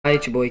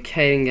It's your boy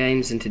Caden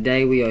Games, and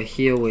today we are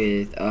here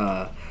with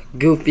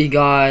Goofy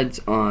Gods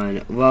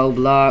on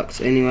Roblox.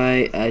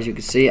 Anyway, as you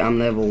can see, I'm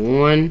level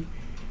 1,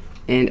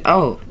 and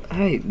oh,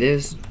 hey,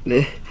 that's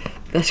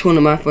one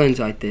of my friends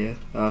right there.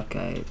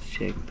 Okay, let's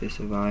check the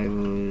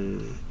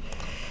survivors.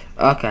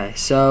 Okay,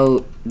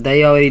 so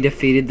they already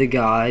defeated the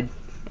god,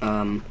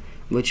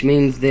 which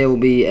means there will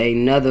be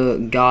another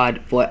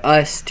god for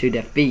us to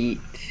defeat.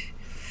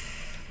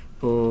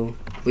 Well,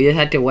 we just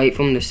had to wait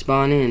for him to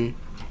spawn in,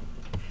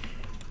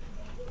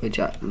 which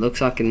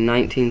looks like in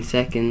 19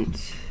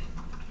 seconds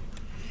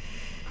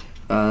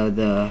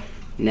the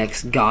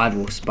next god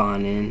will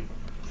spawn in.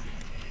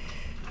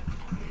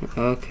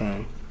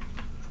 Okay,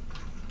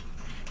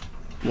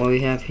 what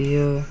we have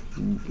here,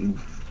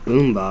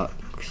 boombox.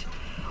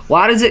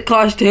 Why does it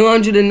cost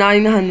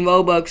 299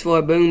 Robux for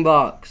a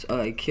boombox?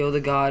 Alright, kill the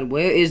god.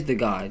 Where is the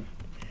god?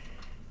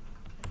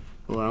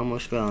 Oh, I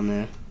almost fell in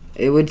there.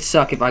 It would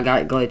suck if I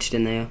got glitched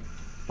in there,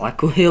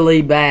 like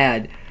really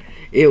bad.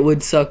 It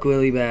would suck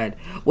really bad.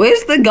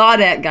 Where's the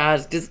god at,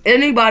 guys? Does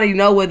anybody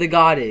know where the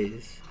god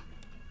is?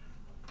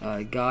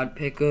 God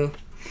picker.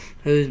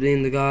 Who's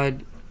being the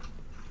god?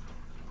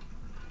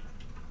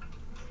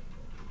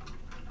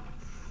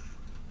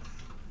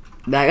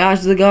 That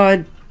guy's the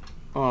god?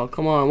 Oh,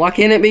 come on. Why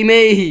can't it be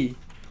me?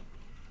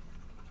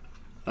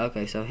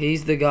 Okay, so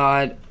he's the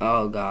god.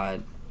 Oh,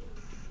 God.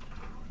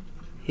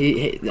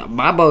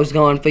 My bow's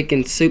going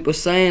freaking Super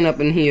Saiyan up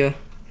in here.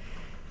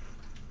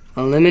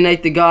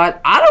 Eliminate the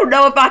god. I don't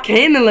know if I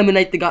can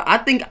eliminate the god.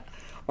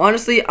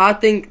 Honestly, I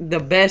think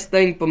the best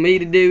thing for me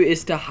to do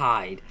is to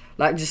hide.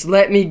 Like, just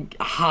let me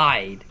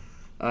hide.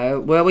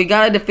 Alright, well, we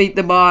gotta defeat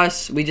the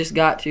boss. We just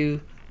got to.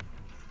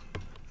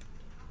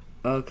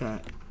 Okay.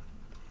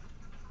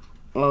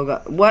 Oh,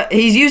 God. What?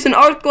 He's using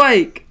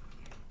Earthquake.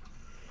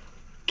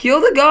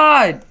 Kill the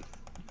god.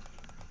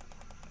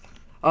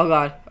 Oh,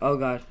 God. Oh,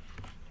 God.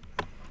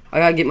 I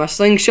gotta get my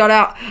slingshot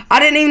out.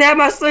 I didn't even have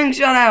my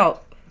slingshot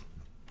out.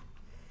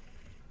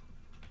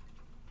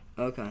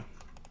 Okay.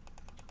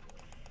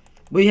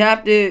 We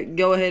have to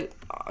go ahead.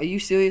 Are you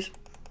serious?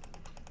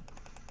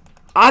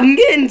 I'm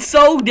getting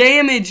so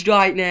damaged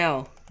right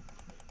now.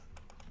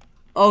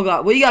 Oh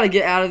God, we gotta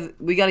get out of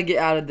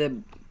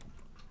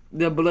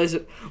the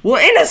blizzard. We're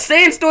in a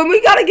sandstorm.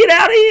 We gotta get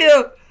out of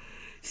here.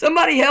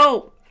 Somebody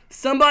help.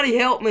 Somebody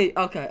help me.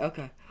 Okay,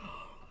 okay.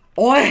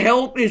 Our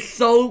health is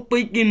so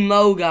freaking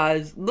low,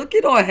 guys. Look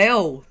at our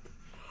health.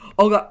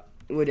 Oh God,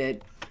 we're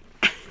dead.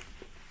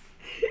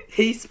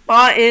 He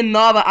spawned in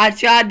lava. I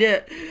tried,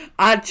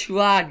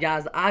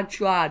 guys. I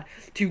tried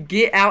to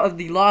get out of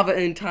the lava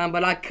in time,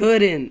 but I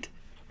couldn't.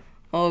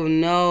 Oh,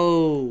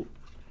 no.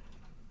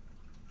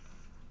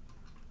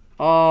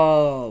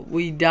 Oh,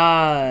 we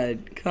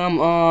died. Come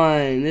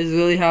on. This is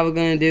really how we're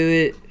going to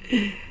do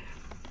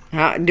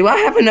it. Do I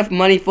have enough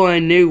money for a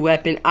new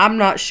weapon? I'm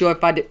not sure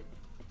if I do.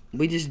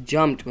 We just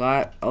jumped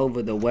right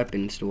over the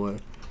weapon store.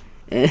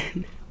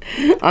 And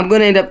I'm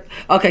going to end up.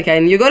 Okay,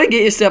 Caden, you're going to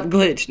get yourself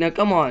glitched. Now,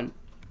 come on.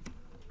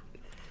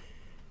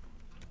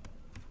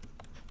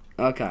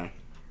 Okay.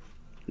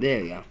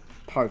 There you go.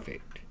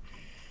 Perfect.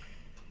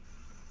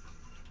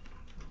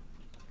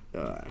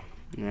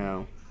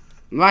 No.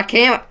 My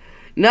camera.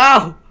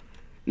 No!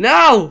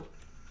 No!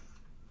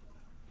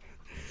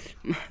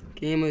 My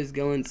camera's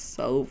going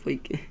so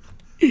freaking.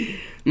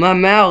 My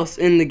mouse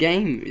in the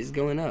game is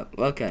going up.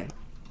 Okay.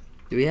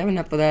 Do we have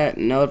enough for that?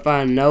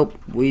 Notify? Nope.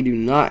 We do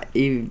not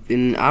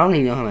even. I don't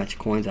even know how much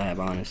coins I have,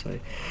 honestly.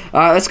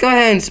 Alright, let's go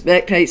ahead and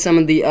spectate some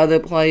of the other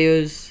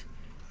players.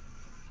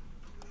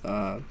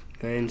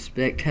 Go ahead and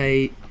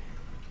spectate.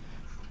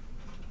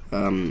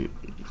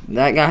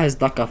 That guy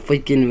has like a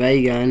freaking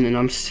ray gun, and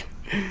I'm.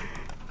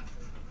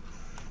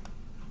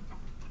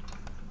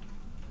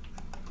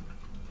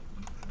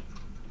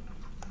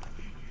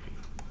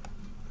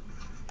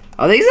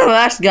 Are these the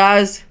last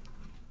guys?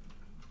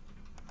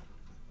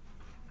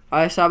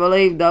 Alright, so I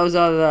believe those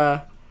are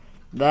the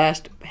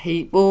last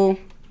people.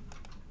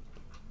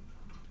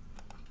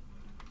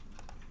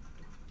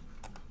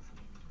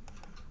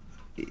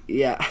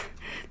 Yeah,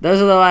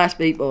 those are the last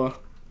people.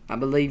 I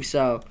believe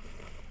so.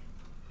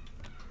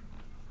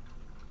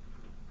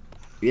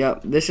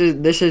 Yep, this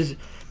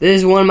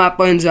is one of my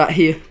friends out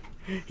here.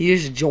 He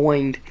just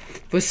joined.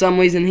 For some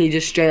reason, he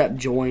just straight up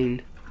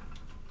joined.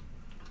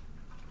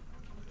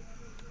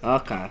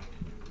 Okay.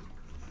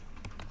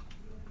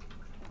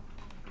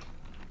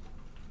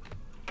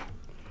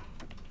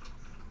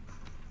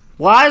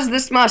 Why is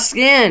this my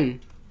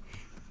skin?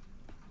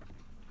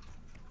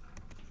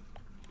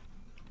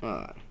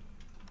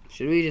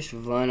 Should we just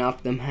run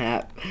off the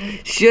map?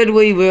 Should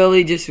we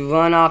really just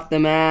run off the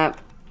map?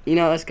 You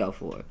know, let's go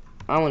for it.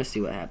 I want to see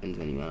what happens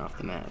when you run off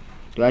the map.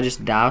 Do I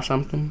just die or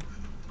something?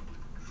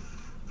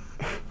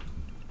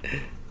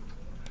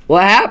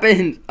 What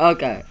happened?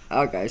 Okay,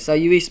 okay. So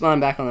you respawn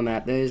back on the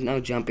map. There is no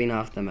jumping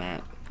off the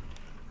map.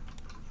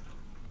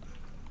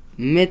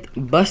 Myth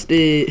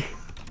busted.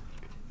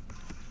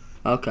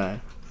 Okay.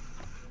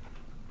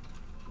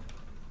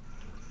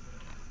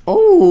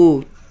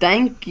 Oh,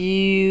 thank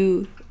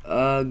you.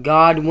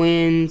 God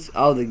wins.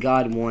 Oh, the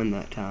God won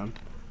that time.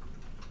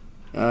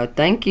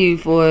 Thank you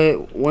for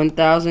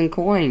 1,000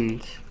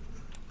 coins.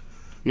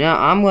 Now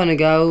I'm gonna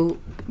go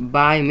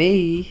buy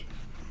me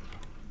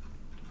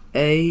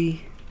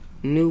a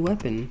new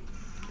weapon.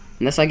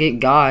 Unless I get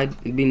God.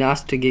 It'd be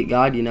nice to get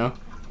God, you know.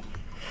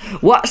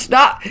 What?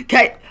 Stop!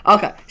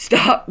 Okay,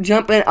 stop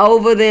jumping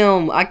over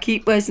them. I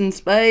keep pressing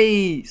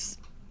space.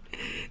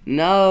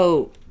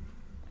 No.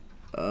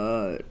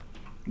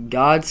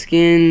 God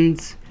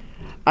skins.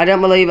 I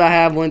don't believe I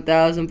have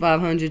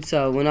 1,500,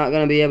 so we're not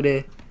gonna be able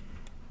to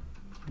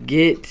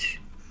get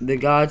the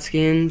God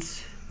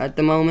skins at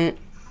the moment.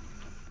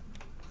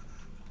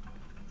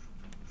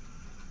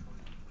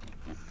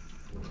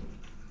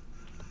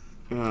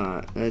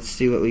 Alright, let's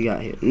see what we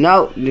got here.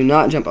 No, do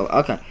not jump over.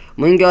 Okay,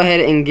 we can go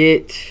ahead and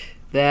get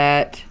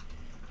that.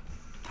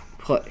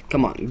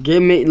 Come on,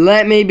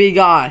 let me be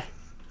God.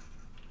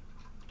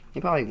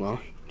 He probably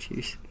won't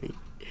choose me.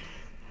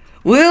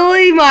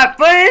 Willie, my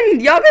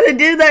friend, y'all gonna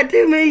do that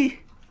to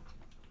me?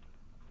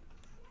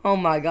 Oh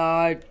my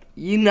God,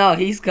 you know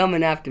he's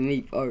coming after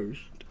me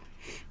first.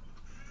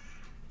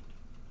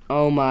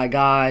 Oh my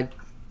God.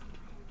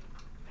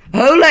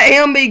 Who let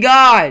him be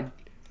God?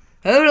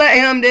 Who let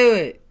him do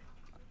it?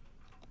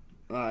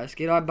 Alright, let's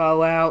get our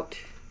bow out.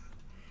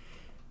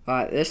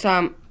 Alright, this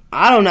time,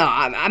 I don't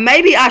know.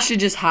 Maybe I should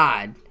just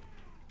hide.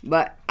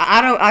 But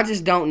I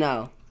just don't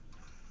know.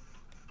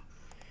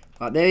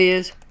 Alright, there he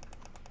is.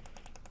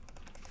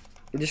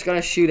 We're just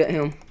gonna shoot at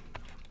him.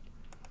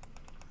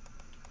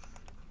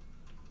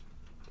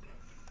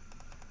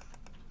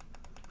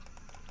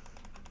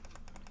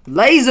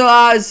 Laser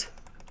eyes!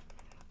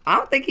 I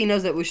don't think he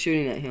knows that we're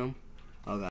shooting at him.